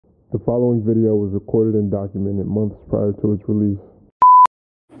The following video was recorded and documented months prior to its release.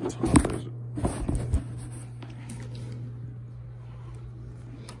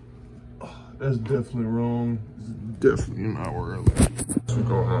 That's definitely wrong. It's definitely not where I live. What's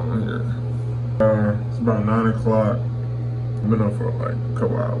going on here? It's about 9 o'clock. I've been up for like a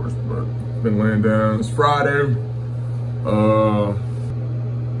couple hours, but been laying down. It's Friday.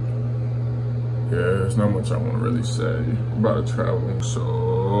 Yeah, there's not much I want to really say about traveling. So,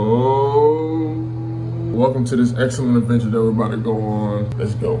 welcome to this excellent adventure that we're about to go on.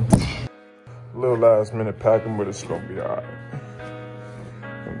 Let's go. A little last minute packing, but it's gonna be all right.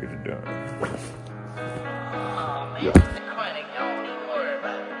 Gonna get it done. Yeah.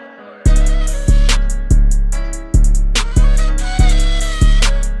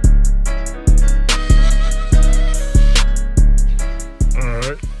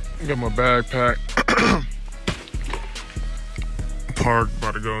 Got my backpack. Parked,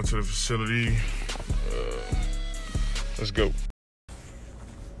 about to go into the facility. Let's go.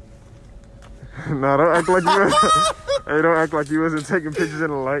 Nah, don't act like you hey, don't act like you wasn't taking pictures in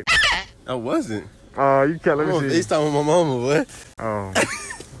the light. I wasn't. Oh, you can't let me see. FaceTime with my mama, what? Oh,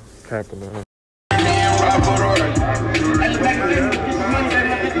 capping that.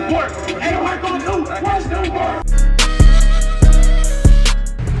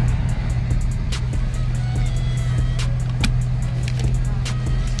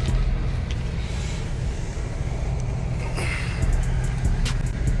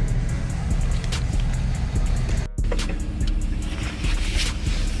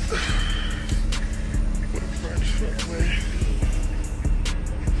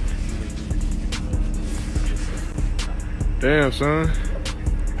 Damn, son.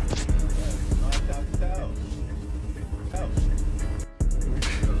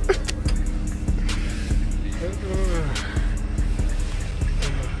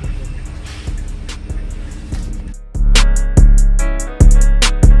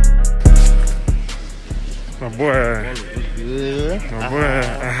 My boy. Good. My boy.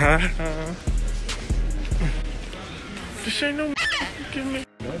 This ain't no give me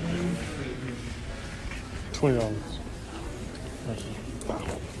 $20. $20.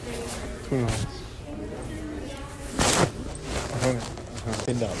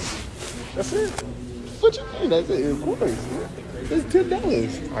 $10. That's it. What you mean? That's it. Of course. That's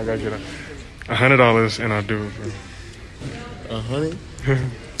 $10. I gotta get $100 and I'll do it for $100?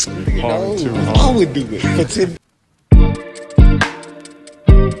 $2. I would do it for $10.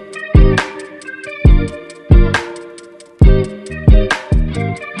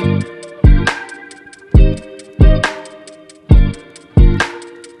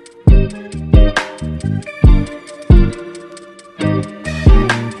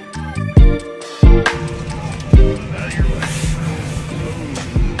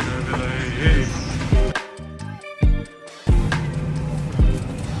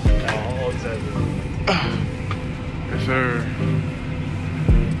 Yes, sir.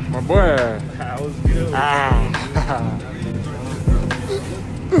 My boy. That was good.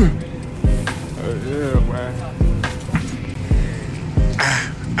 Yeah, boy.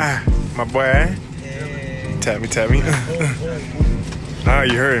 My boy. Tap me, tap me. Oh,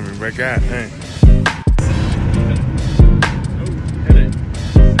 you heard me, but God dang.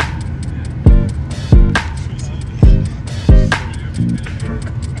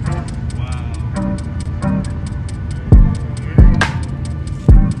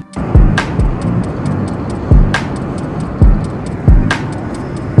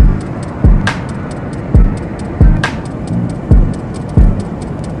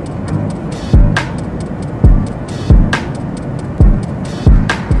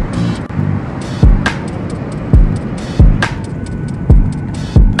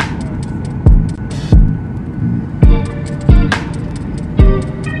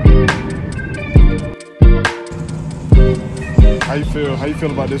 How you feel? How you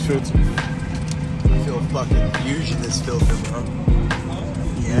feel about this filter? I feel fucking huge in this filter, bro.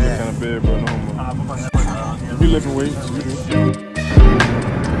 Yeah. You look kind of big, bro. No homo. You lifting weights? You do.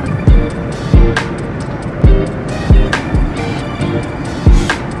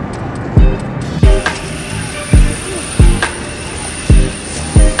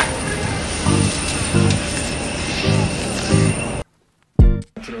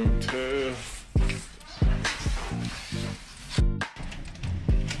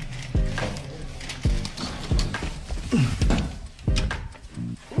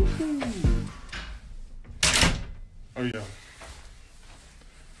 Oh yeah. Let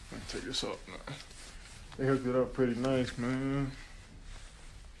me take this up now. They hooked it up pretty nice, man.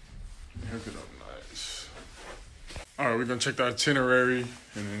 They hooked it up nice. All right, we're gonna check the itinerary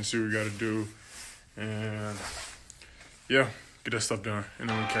and then see what we gotta do. And yeah, get that stuff done. And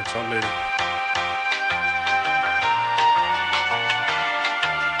then we'll catch y'all later.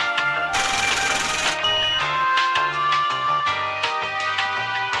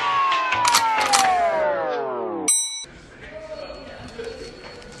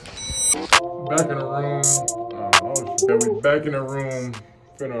 Back in the room. We back in the room.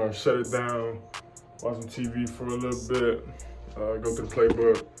 Finna shut it down. Watch some TV for a little bit. Go through the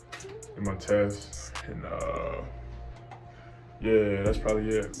playbook and my test. And yeah, that's probably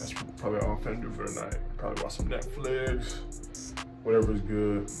it. That's probably all I'm finna do for the night. Probably watch some Netflix. Whatever is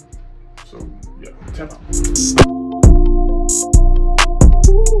good. So yeah, 10 out.